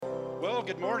Well,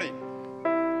 good morning.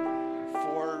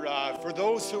 For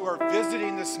those who are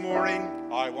visiting this morning,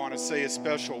 I want to say a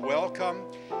special welcome.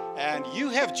 And you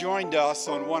have joined us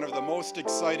on one of the most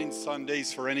exciting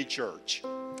Sundays for any church.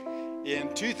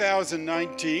 In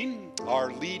 2019,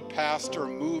 our lead pastor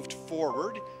moved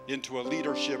forward into a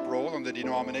leadership role in the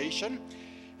denomination,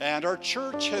 and our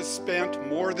church has spent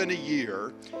more than a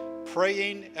year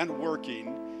praying and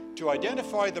working to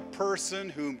identify the person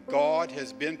whom God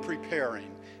has been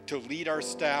preparing to lead our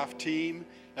staff team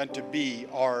and to be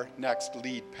our next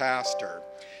lead pastor.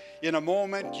 In a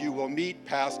moment, you will meet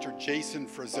Pastor Jason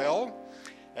Frizzell,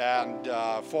 and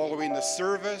following the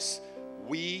service,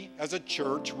 we as a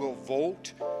church will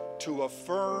vote to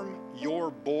affirm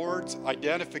your board's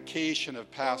identification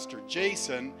of Pastor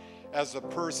Jason as the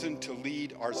person to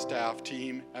lead our staff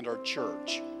team and our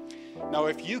church. Now,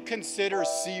 if you consider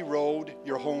Sea Road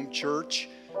your home church,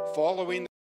 following,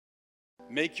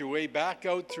 make your way back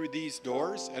out through these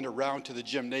doors and around to the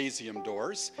gymnasium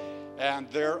doors. And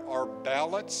there are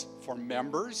ballots for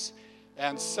members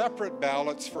and separate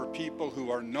ballots for people who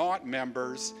are not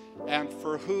members and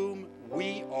for whom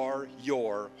we are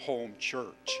your home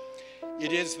church.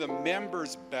 It is the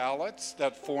members' ballots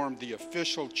that form the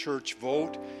official church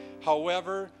vote.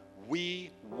 However, we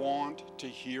want to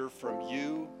hear from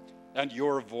you, and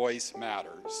your voice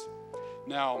matters.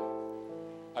 Now,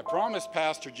 I promised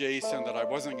Pastor Jason that I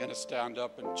wasn't going to stand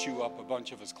up and chew up a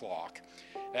bunch of his clock.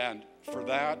 And for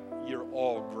that, you're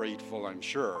all grateful, I'm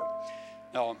sure.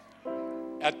 Now,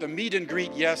 at the meet and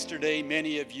greet yesterday,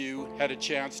 many of you had a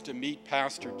chance to meet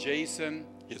Pastor Jason,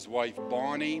 his wife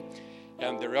Bonnie,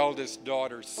 and their eldest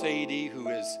daughter Sadie, who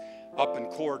is up in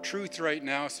Core Truth right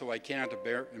now, so I can't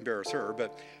embarrass her.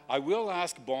 But I will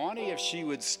ask Bonnie if she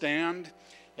would stand.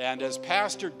 And as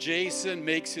Pastor Jason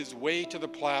makes his way to the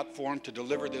platform to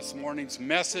deliver this morning's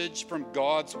message from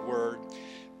God's Word,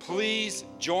 please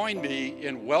join me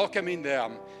in welcoming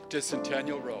them to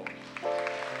Centennial Road.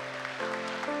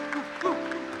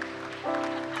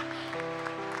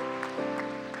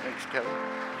 Thanks, Kevin.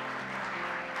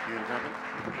 You and Kevin.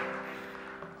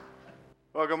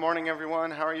 Well, good morning,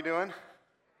 everyone. How are you doing?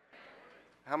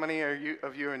 How many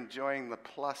of you are enjoying the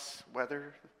plus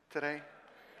weather today?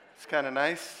 It's kind of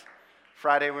nice.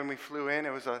 Friday when we flew in, it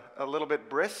was a little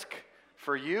bit brisk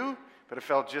for you, but it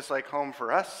felt just like home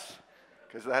for us,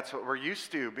 because that's what we're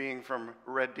used to, being from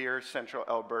Red Deer, Central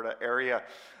Alberta area.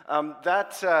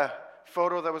 That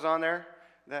photo that was on there,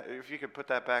 if you could put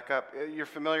that back up, you're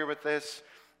familiar with this.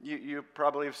 You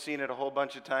probably have seen it a whole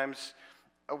bunch of times.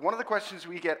 One of the questions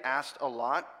we get asked a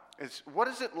lot is, what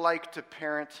is it like to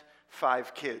parent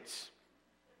 5 kids?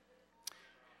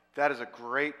 That is a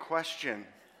great question.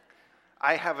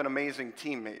 I have an amazing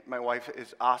teammate. My wife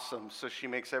is awesome, so she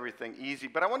makes everything easy.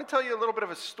 But I want to tell you a little bit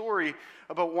of a story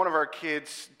about one of our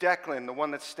kids, Declan, the one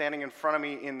that's standing in front of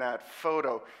me in that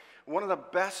photo. One of the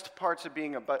best parts of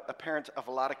being a parent of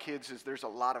a lot of kids is there's a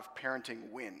lot of parenting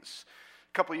wins.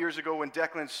 A couple years ago when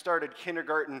Declan started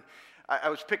kindergarten, I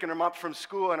was picking him up from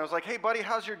school, and I was like, hey, buddy,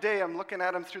 how's your day? I'm looking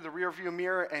at him through the rearview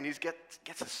mirror, and he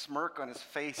gets a smirk on his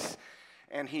face.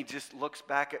 And he just looks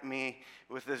back at me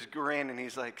with this grin, and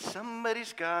he's like,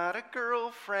 somebody's got a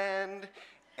girlfriend,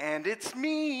 and it's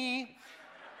me.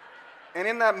 And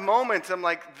in that moment, I'm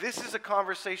like, this is a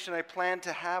conversation I plan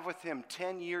to have with him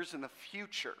 10 years in the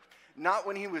future. Not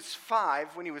when he was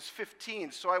 5, when he was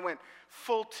 15. So I went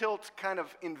full tilt kind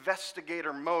of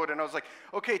investigator mode. And I was like,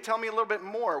 okay, tell me a little bit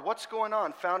more. What's going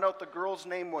on? Found out the girl's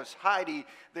name was Heidi.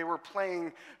 They were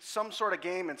playing some sort of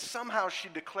game. And somehow she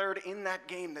declared in that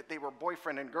game that they were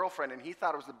boyfriend and girlfriend. And he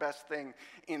thought it was the best thing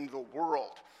in the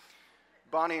world.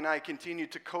 Bonnie and I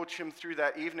continued to coach him through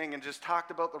that evening and just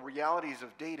talked about the realities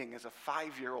of dating as a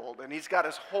 5-year-old. And he's got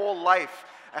his whole life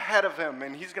ahead of him,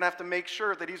 and he's going to have to make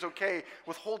sure that he's okay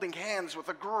with holding hands with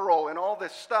a girl and all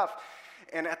this stuff.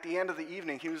 And at the end of the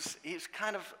evening, he's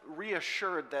kind of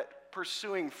reassured that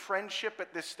pursuing friendship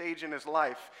at this stage in his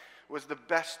life was the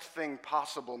best thing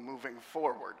possible moving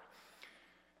forward.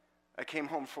 I came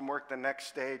home from work the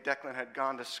next day. Declan had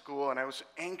gone to school, and I was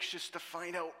anxious to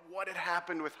find out what had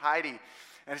happened with Heidi.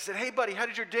 And I said, hey, buddy, how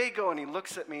did your day go? And he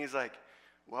looks at me. He's like,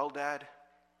 well, Dad,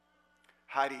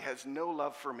 Heidi has no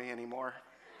love for me anymore.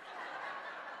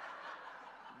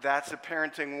 That's a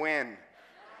parenting win.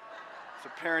 It's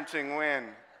a parenting win.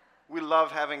 We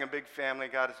love having a big family.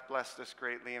 God has blessed us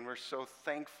greatly, and we're so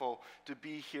thankful to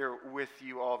be here with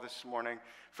you all this morning.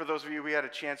 For those of you we had a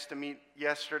chance to meet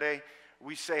yesterday,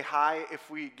 we say hi.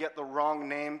 If we get the wrong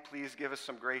name, please give us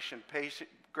some grace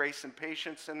and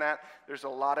patience in that. There's a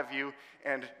lot of you,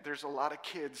 and there's a lot of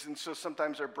kids, and so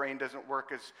sometimes our brain doesn't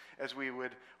work as we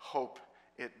would hope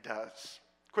it does.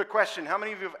 Quick question, how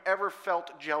many of you have ever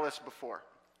felt jealous before?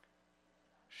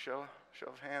 Show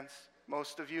of hands,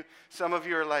 most of you. Some of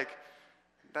you are like,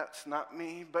 that's not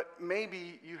me, but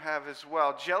maybe you have as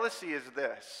well. Jealousy is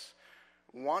this: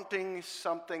 wanting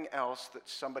something else that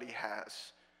somebody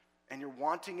has. And you're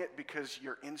wanting it because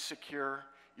you're insecure,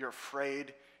 you're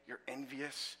afraid, you're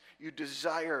envious. You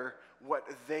desire what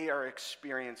they are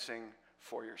experiencing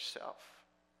for yourself.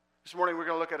 This morning we're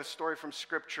going to look at a story from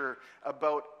Scripture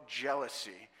about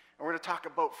jealousy. And we're going to talk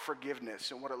about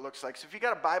forgiveness and what it looks like. So if you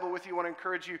got a Bible with you, I want to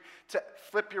encourage you to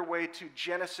flip your way to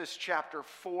Genesis chapter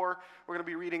 4. We're going to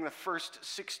be reading the first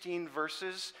 16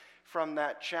 verses from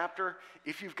that chapter.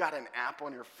 If you've got an app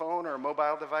on your phone or a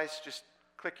mobile device, just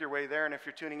click your way there. And if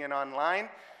you're tuning in online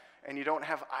and you don't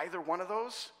have either one of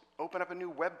those, open up a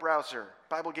new web browser,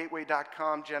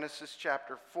 BibleGateway.com. Genesis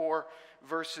chapter 4,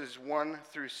 verses 1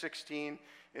 through 16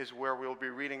 is where we'll be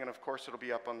reading. And of course, it'll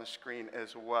be up on the screen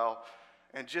as well.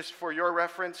 And just for your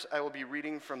reference, I will be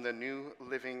reading from the New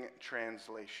Living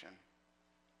Translation,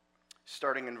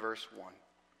 starting in verse 1.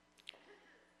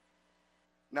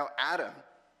 Now Adam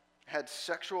had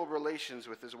sexual relations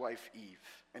with his wife Eve,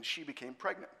 and she became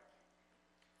pregnant.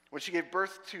 When she gave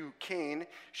birth to Cain,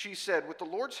 she said, "With the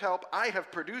Lord's help, I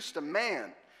have produced a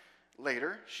man."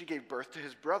 Later, she gave birth to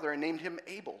his brother and named him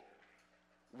Abel.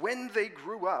 When they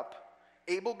grew up,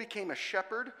 Abel became a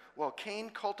shepherd while Cain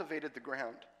cultivated the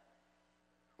ground.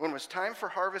 When it was time for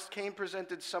harvest, Cain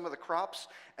presented some of the crops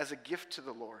as a gift to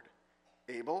the Lord.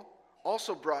 Abel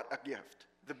also brought a gift,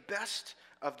 the best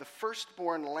of the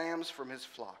firstborn lambs from his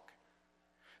flock.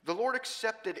 The Lord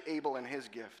accepted Abel and his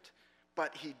gift,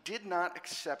 but he did not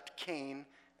accept Cain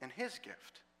and his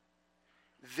gift.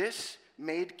 This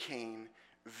made Cain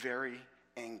very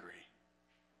angry,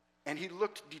 and he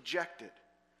looked dejected.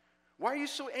 "Why are you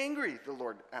so angry?" the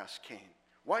Lord asked Cain.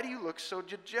 "Why do you look so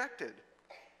dejected?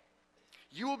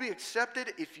 You will be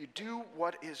accepted if you do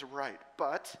what is right.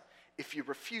 But if you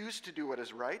refuse to do what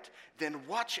is right, then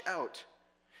watch out.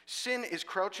 Sin is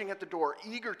crouching at the door,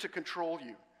 eager to control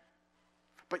you.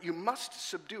 But you must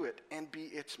subdue it and be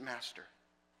its master."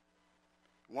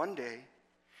 One day,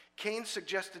 Cain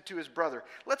suggested to his brother,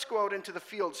 "Let's go out into the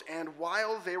fields." And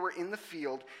while they were in the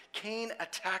field, Cain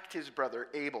attacked his brother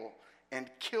Abel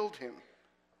and killed him.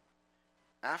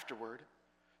 Afterward,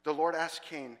 the Lord asked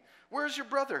Cain, "Where's your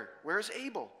brother? Where's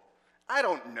Abel?" "I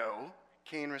don't know,"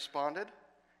 Cain responded.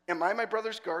 "Am I my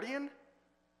brother's guardian?"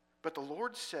 But the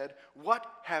Lord said, "What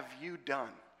have you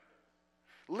done?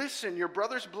 Listen, your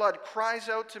brother's blood cries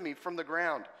out to me from the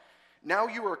ground. Now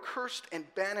you are cursed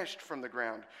and banished from the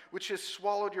ground, which has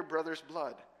swallowed your brother's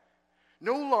blood.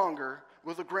 No longer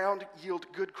will the ground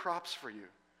yield good crops for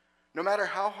you, no matter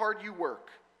how hard you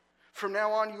work. From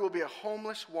now on, you will be a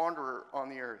homeless wanderer on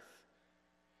the earth."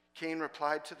 Cain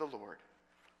replied to the Lord,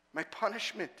 "My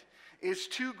punishment is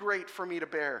too great for me to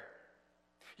bear.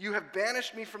 You have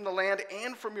banished me from the land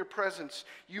and from your presence.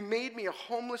 You made me a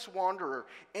homeless wanderer.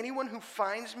 Anyone who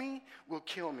finds me will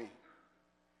kill me."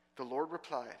 The Lord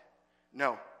replied,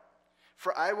 "No,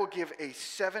 for I will give a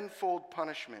sevenfold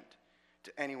punishment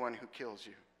to anyone who kills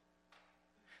you."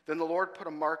 Then the Lord put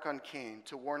a mark on Cain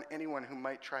to warn anyone who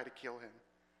might try to kill him.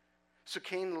 So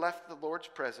Cain left the Lord's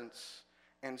presence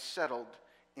and settled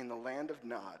in the land of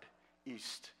Nod,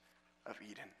 east of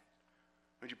Eden.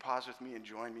 Would you pause with me and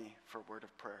join me for a word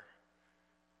of prayer?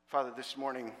 Father, this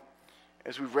morning,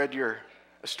 as we've read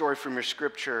a story from your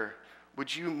Scripture,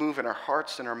 would you move in our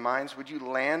hearts and our minds? Would you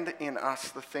land in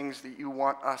us the things that you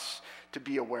want us to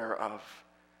be aware of?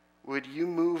 Would you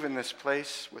move in this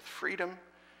place with freedom,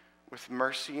 with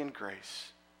mercy and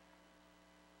grace?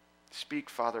 Speak,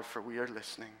 Father, for we are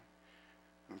listening.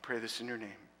 We pray this in your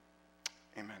name.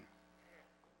 Amen.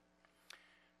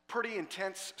 Pretty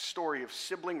intense story of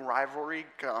sibling rivalry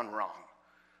gone wrong.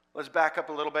 Let's back up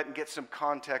a little bit and get some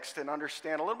context and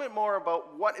understand a little bit more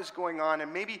about what is going on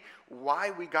and maybe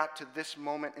why we got to this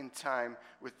moment in time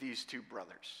with these two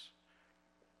brothers.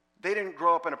 They didn't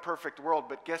grow up in a perfect world,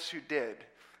 but guess who did?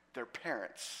 Their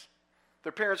parents.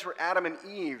 Their parents were Adam and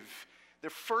Eve, the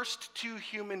first two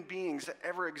human beings that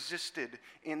ever existed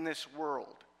in this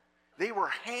world. They were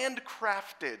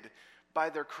handcrafted by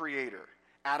their Creator.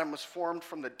 Adam was formed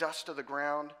from the dust of the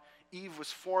ground. Eve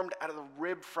was formed out of the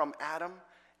rib from Adam,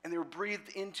 and they were breathed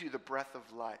into the breath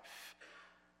of life.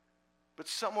 But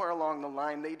somewhere along the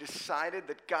line, they decided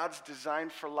that God's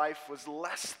design for life was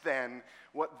less than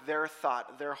what their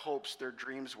thought, their hopes, their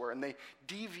dreams were, and they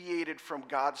deviated from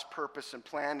God's purpose and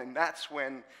plan, and that's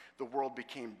when the world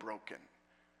became broken.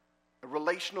 A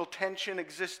relational tension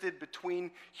existed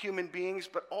between human beings,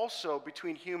 but also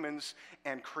between humans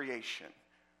and creation.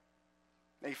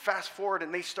 They fast forward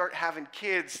and they start having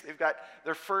kids. They've got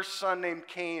their first son named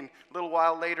Cain. A little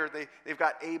while later, they've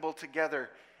got Abel together.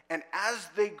 And as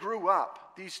they grew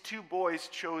up, these two boys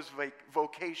chose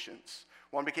vocations.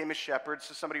 One became a shepherd,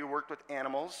 so somebody who worked with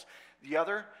animals. The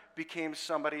other became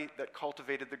somebody that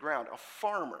cultivated the ground, a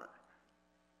farmer.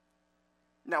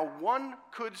 Now, one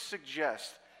could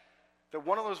suggest that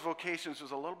one of those vocations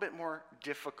was a little bit more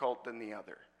difficult than the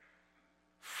other.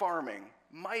 Farming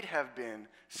might have been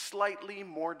slightly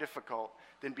more difficult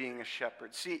than being a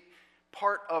shepherd. See,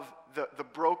 part of the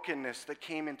brokenness that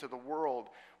came into the world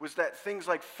was that things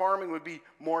like farming would be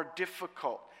more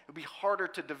difficult. It would be harder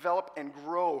to develop and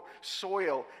grow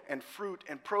soil and fruit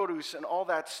and produce and all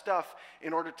that stuff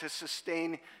in order to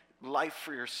sustain life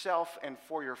for yourself and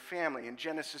for your family. In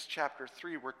Genesis chapter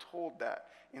 3, we're told that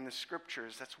in the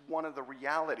scriptures. That's one of the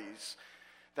realities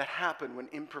that happened when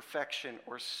imperfection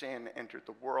or sin entered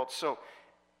the world. So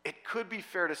it could be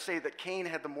fair to say that Cain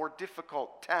had the more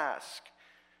difficult task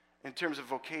in terms of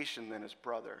vocation than his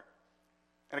brother.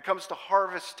 And it comes to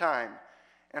harvest time.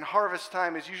 And harvest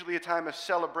time is usually a time of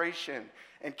celebration.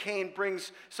 And Cain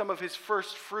brings some of his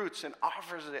first fruits and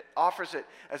offers it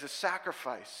as a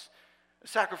sacrifice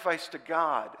to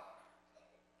God.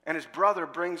 And his brother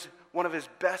brings one of his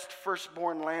best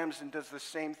firstborn lambs and does the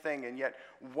same thing. And yet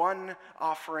one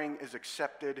offering is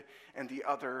accepted and the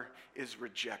other is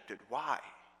rejected. Why?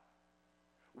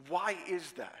 Why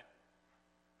is that?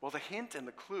 Well, the hint and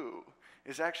the clue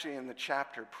is actually in the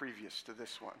chapter previous to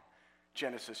this one,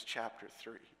 Genesis chapter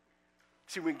 3.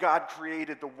 See, when God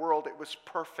created the world, it was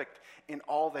perfect in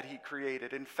all that he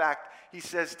created. In fact, he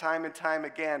says time and time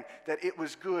again that it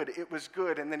was good.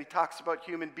 And then he talks about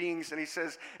human beings and he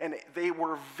says, and they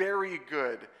were very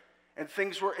good. And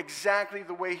things were exactly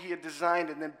the way he had designed.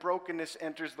 And then brokenness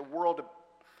enters the world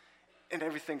and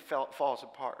everything falls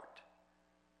apart.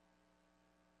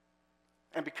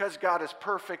 And because God is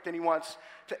perfect and he wants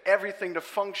everything to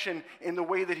function in the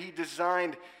way that he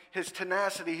designed, his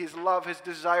tenacity, his love, his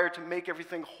desire to make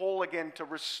everything whole again, to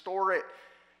restore it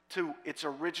to its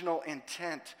original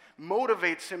intent,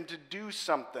 motivates him to do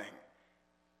something.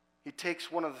 He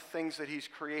takes one of the things that he's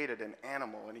created, an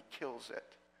animal, and he kills it,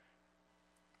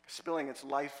 spilling its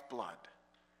lifeblood.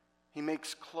 He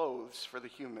makes clothes for the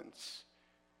humans.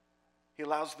 He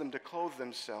allows them to clothe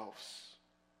themselves.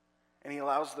 And he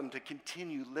allows them to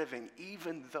continue living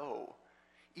even though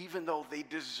they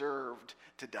deserved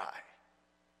to die.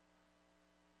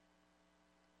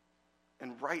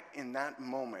 And right in that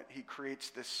moment, he creates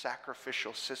this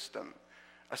sacrificial system,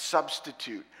 a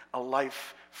substitute, a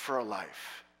life for a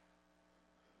life,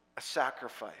 a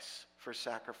sacrifice for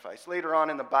sacrifice. Later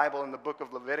on in the Bible, in the book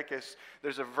of Leviticus,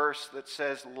 there's a verse that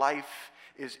says, life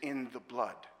is in the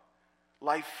blood.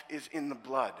 Life is in the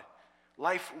blood.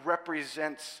 Life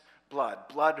represents blood.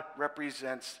 Blood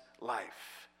represents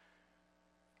life.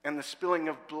 And the spilling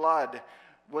of blood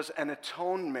was an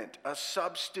atonement, a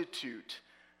substitute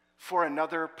for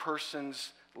another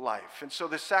person's life. And so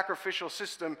the sacrificial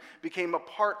system became a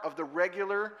part of the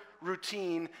regular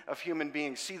routine of human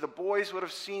beings. See, the boys would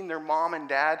have seen their mom and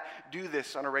dad do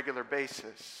this on a regular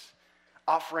basis,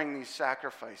 offering these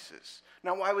sacrifices.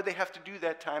 Now, why would they have to do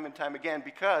that time and time again?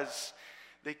 Because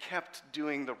they kept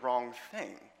doing the wrong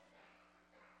thing.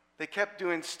 They kept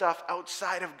doing stuff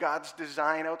outside of God's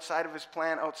design, outside of his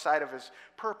plan, outside of his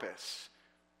purpose.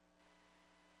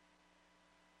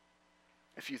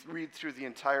 If you read through the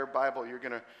entire Bible, you're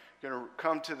going to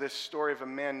come to this story of a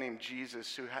man named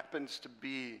Jesus who happens to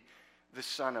be the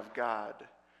Son of God,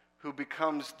 who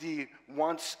becomes the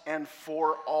once and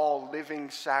for all living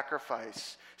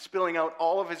sacrifice, spilling out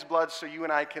all of his blood so you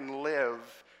and I can live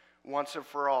once and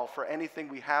for all for anything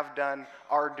we have done,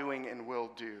 are doing, and will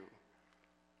do.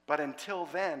 But until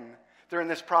then, they're in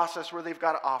this process where they've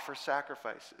got to offer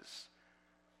sacrifices.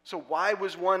 So why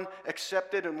was one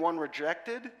accepted and one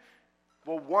rejected?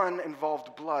 Well, one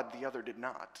involved blood, the other did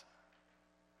not.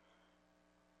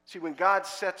 See, when God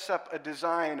sets up a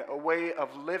design, a way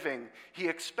of living, he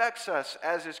expects us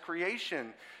as his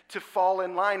creation to fall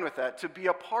in line with that, to be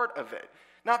a part of it.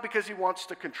 Not because he wants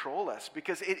to control us,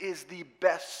 because it is the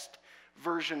best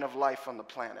version of life on the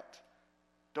planet.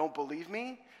 Don't believe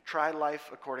me? Try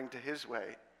life according to his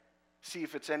way. See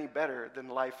if it's any better than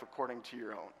life according to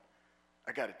your own.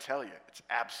 I got to tell you, it's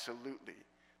absolutely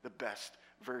the best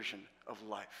version of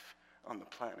life on the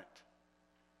planet.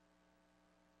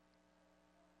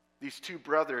 These two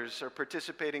brothers are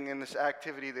participating in this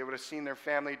activity they would have seen their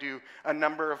family do a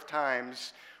number of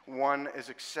times. One is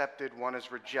accepted, one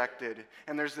is rejected.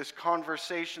 And there's this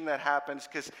conversation that happens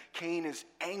because Cain is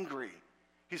angry.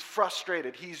 He's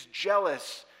frustrated. He's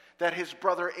jealous that his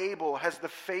brother Abel has the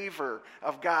favor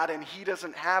of God and he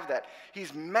doesn't have that.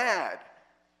 He's mad.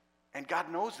 And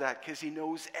God knows that because he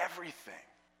knows everything.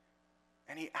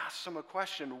 And he asks him a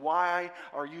question. Why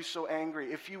are you so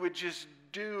angry? If you would just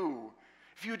do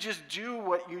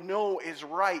what you know is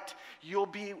right, you'll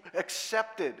be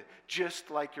accepted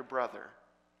just like your brother.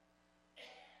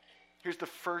 Here's the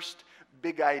first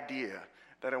big idea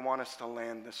that I want us to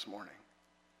land this morning.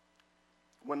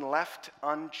 When left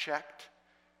unchecked,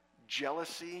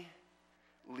 jealousy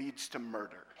leads to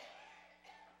murder.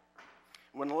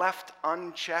 When left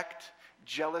unchecked,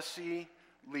 jealousy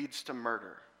leads to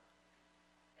murder.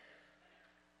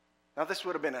 Now, this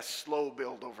would have been a slow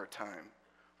build over time.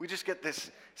 We just get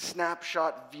this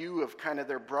snapshot view of kind of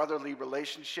their brotherly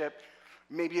relationship.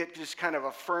 Maybe it just kind of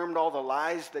affirmed all the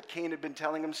lies that Cain had been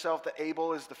telling himself, that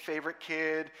Abel is the favorite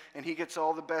kid and he gets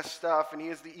all the best stuff and he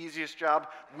has the easiest job.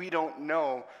 We don't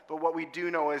know. But what we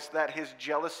do know is that his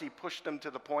jealousy pushed him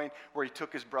to the point where he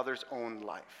took his brother's own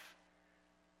life.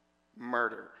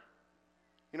 Murder.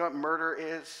 You know what murder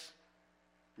is?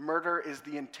 Murder is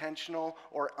the intentional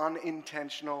or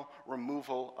unintentional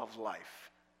removal of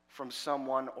life from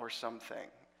someone or something.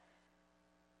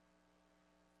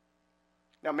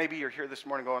 Now, maybe you're here this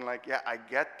morning going like, yeah, I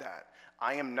get that.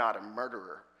 I am not a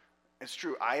murderer. It's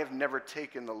true. I have never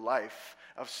taken the life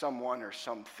of someone or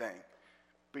something.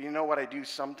 But you know what I do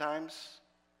sometimes?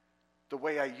 The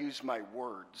way I use my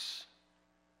words,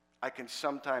 I can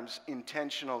sometimes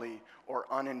intentionally or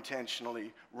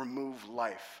unintentionally remove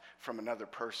life from another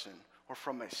person or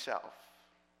from myself.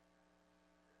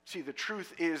 See, the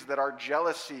truth is that our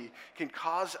jealousy can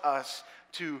cause us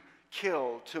to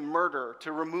kill, to murder,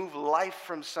 to remove life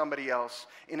from somebody else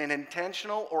in an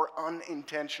intentional or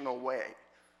unintentional way.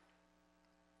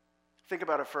 Think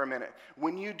about it for a minute.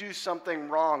 When you do something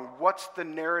wrong, what's the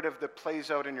narrative that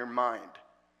plays out in your mind?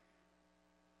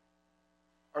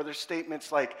 Are there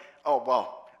statements like, oh,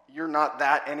 well, you're not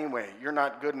that anyway. You're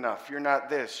not good enough. You're not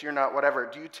this. You're not whatever.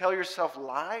 Do you tell yourself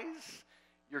lies?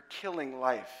 You're killing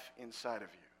life inside of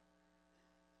you.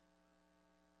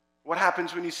 What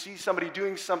happens when you see somebody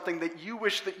doing something that you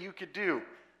wish that you could do?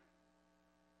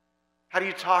 How do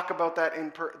you talk about that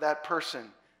that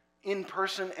person, in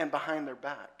person and behind their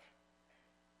back?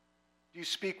 Do you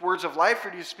speak words of life or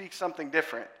do you speak something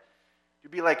different?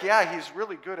 You'd be like, yeah, he's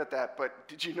really good at that, but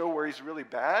did you know where he's really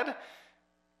bad?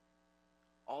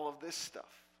 All of this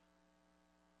stuff.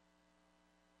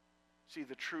 See,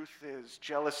 the truth is,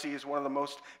 jealousy is one of the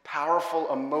most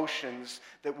powerful emotions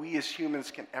that we as humans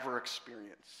can ever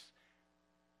experience.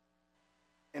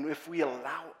 And if we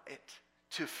allow it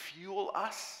to fuel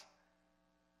us,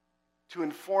 to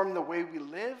inform the way we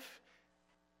live,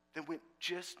 then it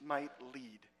just might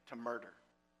lead to murder.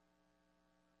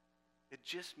 It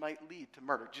just might lead to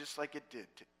murder, just like it did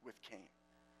with Cain.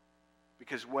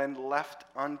 Because when left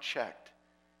unchecked,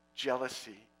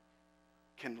 jealousy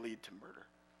can lead to murder.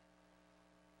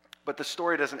 But the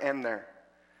story doesn't end there.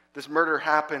 This murder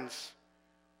happens.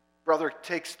 Brother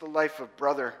takes the life of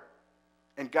brother.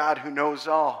 And God, who knows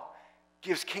all,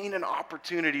 gives Cain an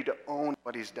opportunity to own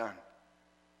what he's done.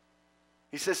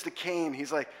 He says to Cain,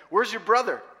 he's like, where's your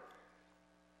brother?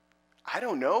 I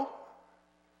don't know.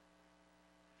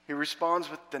 He responds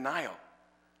with denial.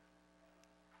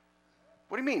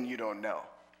 What do you mean you don't know?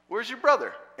 Where's your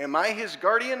brother? Am I his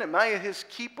guardian? Am I his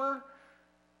keeper?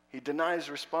 He denies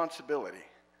responsibility.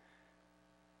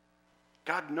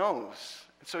 God knows.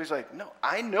 And so he's like, no,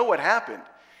 I know what happened.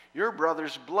 Your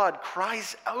brother's blood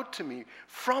cries out to me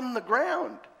from the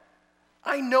ground.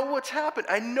 I know what's happened.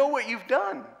 I know what you've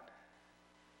done.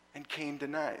 And Cain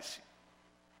denies.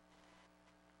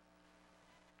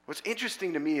 What's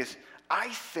interesting to me is I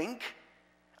think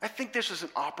this was an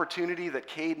opportunity that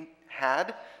Cain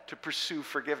had to pursue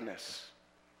forgiveness.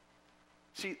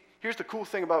 See, here's the cool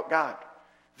thing about God.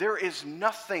 There is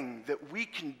nothing that we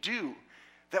can do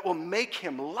that will make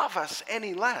him love us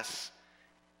any less.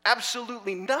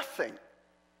 Absolutely nothing.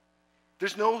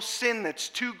 There's no sin that's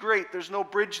too great. There's no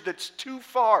bridge that's too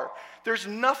far. There's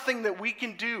nothing that we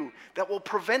can do that will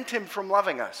prevent him from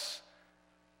loving us.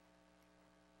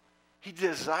 He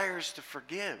desires to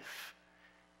forgive.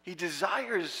 He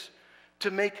desires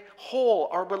to make whole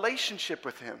our relationship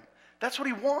with him. That's what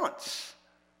he wants.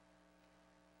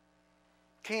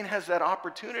 Cain has that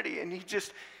opportunity and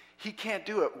he can't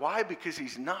do it. Why? Because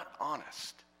he's not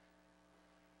honest.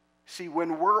 See,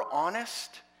 when we're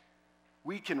honest,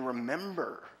 we can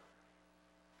remember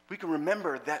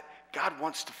that God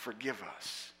wants to forgive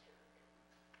us.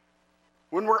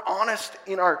 When we're honest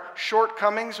in our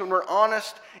shortcomings, when we're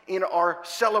honest in our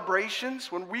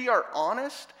celebrations, when we are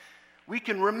honest, we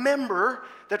can remember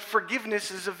that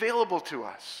forgiveness is available to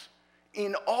us.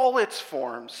 in all its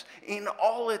forms, in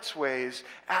all its ways,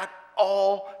 at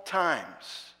all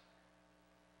times.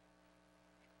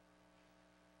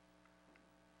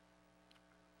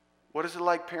 What is it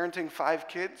like parenting 5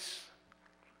 kids?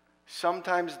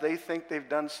 Sometimes they think they've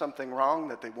done something wrong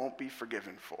that they won't be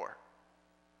forgiven for.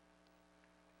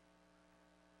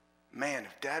 Man,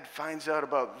 if Dad finds out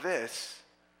about this,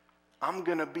 I'm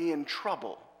going to be in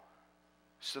trouble.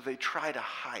 So they try to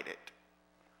hide it.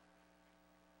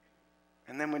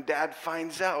 And then when Dad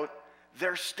finds out,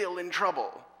 they're still in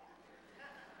trouble.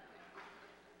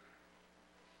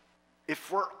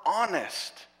 If we're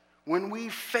honest, when we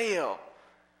fail,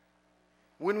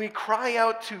 when we cry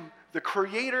out to the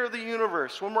creator of the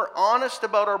universe, when we're honest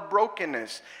about our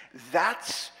brokenness,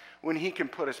 that's when he can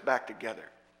put us back together.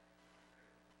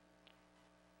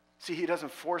 See, he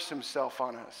doesn't force himself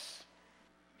on us.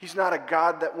 He's not a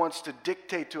God that wants to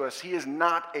dictate to us. He is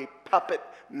not a puppet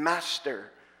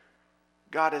master.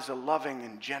 God is a loving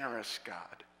and generous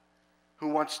God who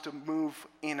wants to move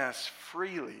in us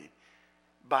freely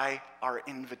by our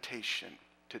invitation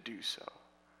to do so.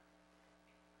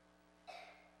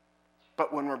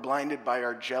 But when we're blinded by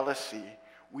our jealousy,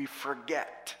 we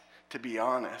forget to be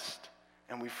honest,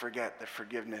 and we forget that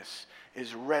forgiveness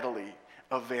is readily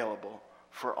available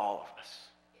for all of us,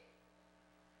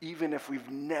 even if we've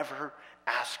never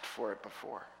asked for it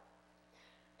before.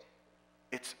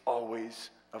 It's always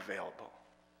available.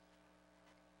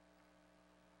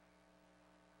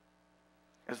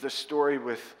 As the story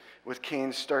with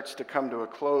Cain starts to come to a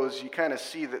close, you kind of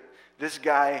see that this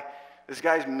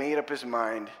guy's made up his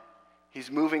mind. He's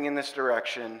moving in this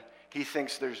direction. He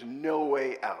thinks there's no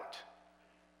way out.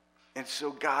 And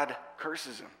so God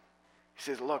curses him. He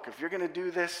says, look, if you're going to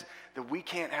do this, then we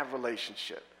can't have a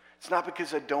relationship. It's not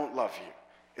because I don't love you.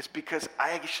 It's because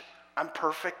I'm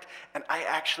perfect, and I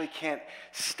actually can't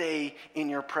stay in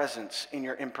your presence, in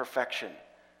your imperfection.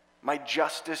 My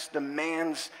justice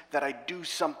demands that I do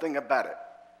something about it.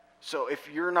 So if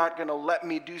you're not going to let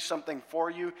me do something for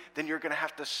you, then you're going to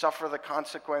have to suffer the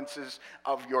consequences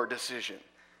of your decision.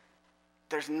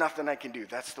 There's nothing I can do.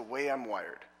 That's the way I'm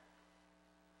wired.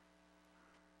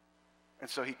 And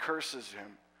so he curses him.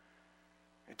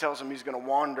 He tells him he's going to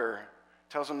wander.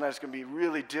 Tells him that it's going to be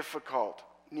really difficult,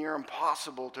 near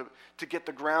impossible to get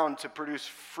the ground to produce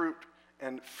fruit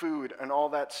and food and all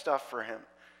that stuff for him.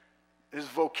 His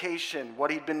vocation,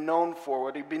 what he'd been known for,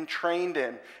 what he'd been trained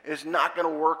in, is not going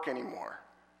to work anymore.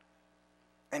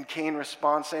 And Cain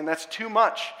responds saying, that's too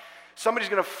much. Somebody's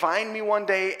going to find me one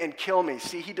day and kill me.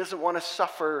 See, he doesn't want to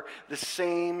suffer the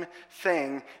same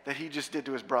thing that he just did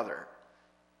to his brother.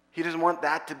 He doesn't want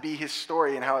that to be his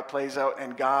story and how it plays out.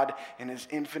 And God, in his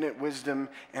infinite wisdom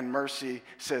and mercy,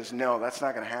 says, no, that's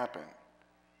not going to happen.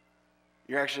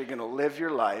 You're actually going to live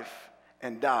your life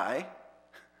and die,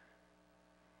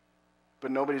 but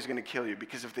nobody's going to kill you,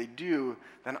 because if they do,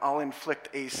 then I'll inflict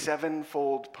a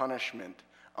 7-fold punishment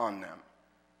on them.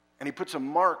 And he puts a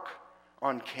mark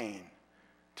on Cain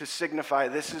to signify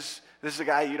this is a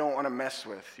guy you don't want to mess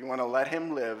with. You want to let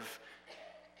him live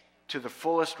to the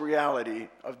fullest reality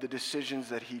of the decisions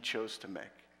that he chose to make.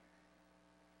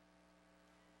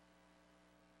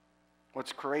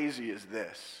 What's crazy is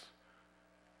this.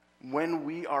 When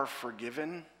we are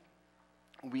forgiven,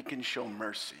 we can show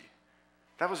mercy.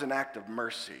 That was an act of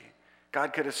mercy.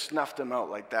 God could have snuffed him out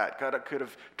like that. God could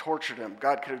have tortured him.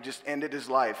 God could have just ended his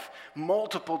life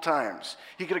multiple times.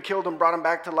 He could have killed him, brought him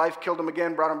back to life, killed him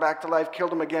again, brought him back to life,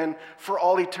 killed him again for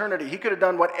all eternity. He could have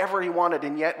done whatever he wanted,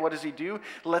 and yet what does he do?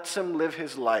 Lets him live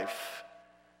his life.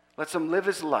 Lets him live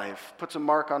his life, puts a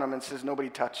mark on him and says, nobody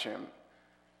touch him.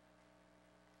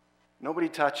 Nobody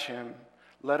touch him.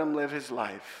 Let him live his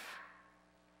life.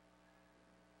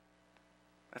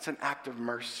 That's an act of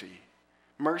mercy.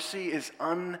 Mercy is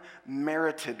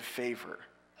unmerited favor.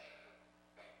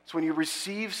 It's when you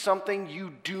receive something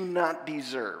you do not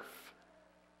deserve.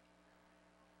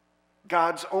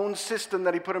 God's own system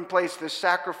that he put in place, this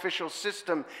sacrificial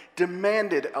system,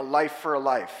 demanded a life for a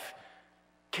life.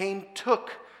 Cain took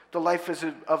the life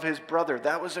of his brother.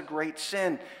 That was a great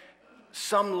sin.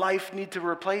 Some life need to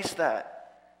replace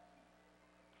that.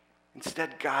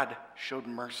 Instead, God showed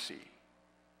mercy.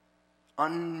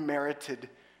 Unmerited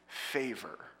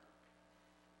favor.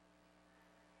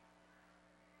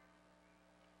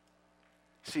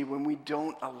 See, when we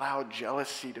don't allow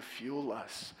jealousy to fuel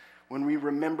us, when we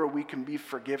remember we can be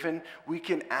forgiven, we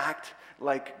can act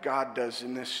like God does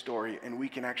in this story, and we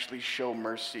can actually show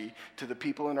mercy to the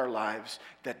people in our lives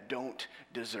that don't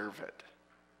deserve it.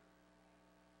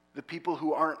 The people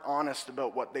who aren't honest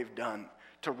about what they've done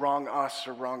to wrong us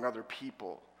or wrong other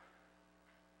people.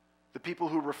 The people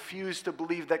who refuse to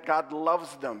believe that God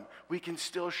loves them, we can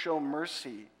still show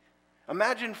mercy.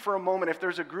 Imagine for a moment if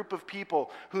there's a group of people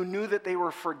who knew that they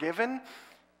were forgiven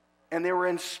and they were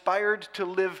inspired to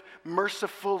live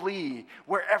mercifully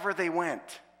wherever they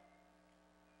went.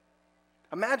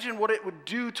 Imagine what it would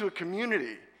do to a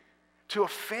community, to a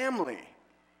family,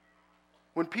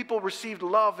 when people received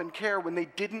love and care when they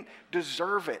didn't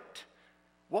deserve it.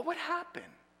 What would happen?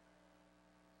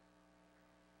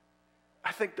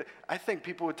 I think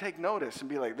people would take notice and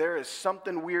be like, there is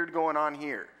something weird going on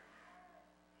here.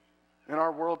 In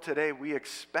our world today, we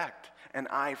expect an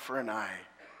eye for an eye,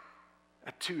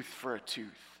 a tooth for a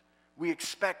tooth. We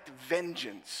expect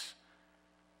vengeance.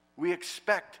 We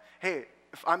expect, hey,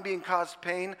 if I'm being caused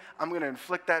pain, I'm going to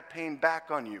inflict that pain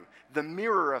back on you. The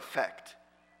mirror effect.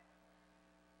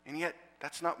 And yet,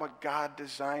 that's not what God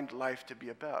designed life to be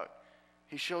about.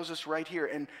 He shows us right here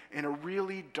in a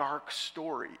really dark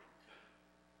story.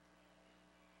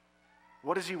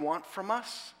 What does he want from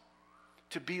us?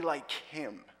 To be like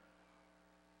him.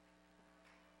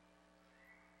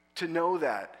 To know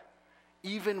that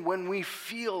even when we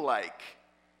feel like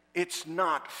it's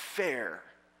not fair,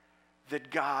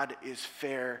 that God is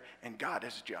fair and God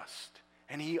is just.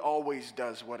 And he always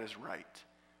does what is right.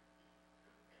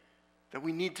 That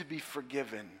we need to be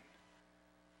forgiven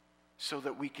so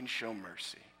that we can show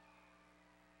mercy.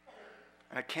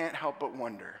 And I can't help but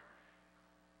wonder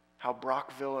how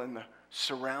Brockville and the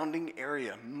surrounding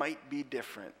area might be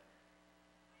different.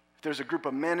 If there's a group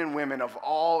of men and women of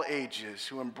all ages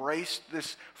who embraced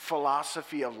this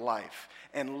philosophy of life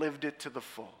and lived it to the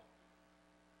full.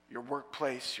 Your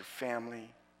workplace, your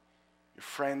family, your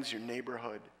friends, your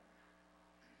neighborhood.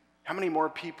 How many more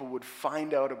people would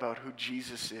find out about who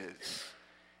Jesus is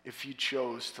if you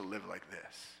chose to live like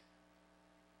this?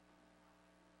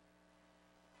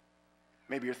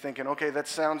 Maybe you're thinking, okay, that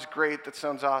sounds great, that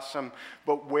sounds awesome,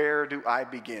 but where do I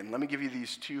begin? Let me give you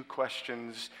these two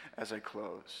questions as I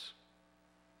close.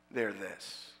 They're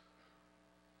this.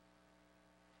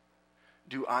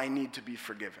 Do I need to be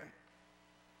forgiven?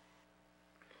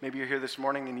 Maybe you're here this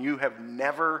morning and you have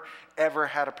never, ever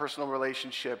had a personal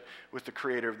relationship with the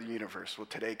creator of the universe. Well,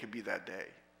 today could be that day.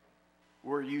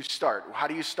 Where you start. How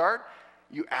do you start?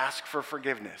 You ask for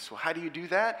forgiveness. Well, how do you do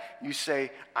that? You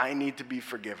say, I need to be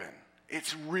forgiven.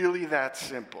 It's really that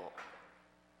simple.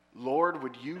 Lord,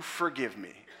 would you forgive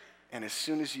me? And as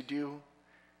soon as you do,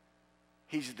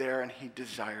 he's there and he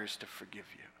desires to forgive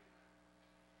you.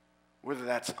 Whether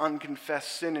that's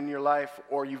unconfessed sin in your life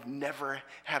or you've never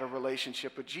had a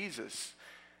relationship with Jesus,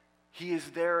 he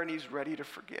is there and he's ready to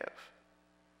forgive.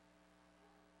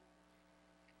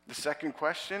 The second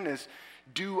question is,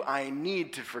 do I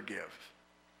need to forgive?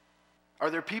 Are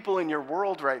there people in your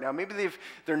world right now? Maybe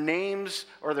their names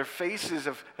or their faces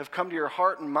have come to your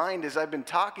heart and mind as I've been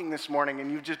talking this morning,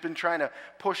 and you've just been trying to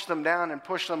push them down and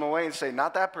push them away and say,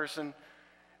 not that person.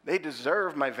 They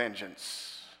deserve my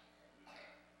vengeance.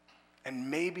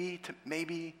 And maybe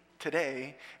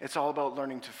today it's all about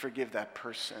learning to forgive that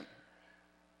person.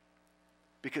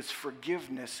 Because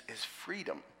forgiveness is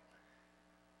freedom.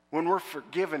 When we're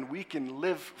forgiven, we can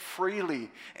live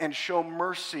freely and show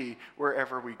mercy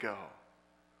wherever we go.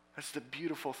 That's the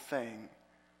beautiful thing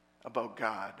about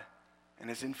God and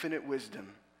his infinite wisdom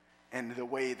and the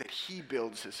way that he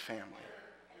builds his family.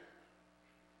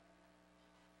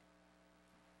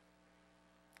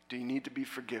 Do you need to be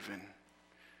forgiven,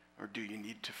 or do you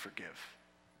need to forgive?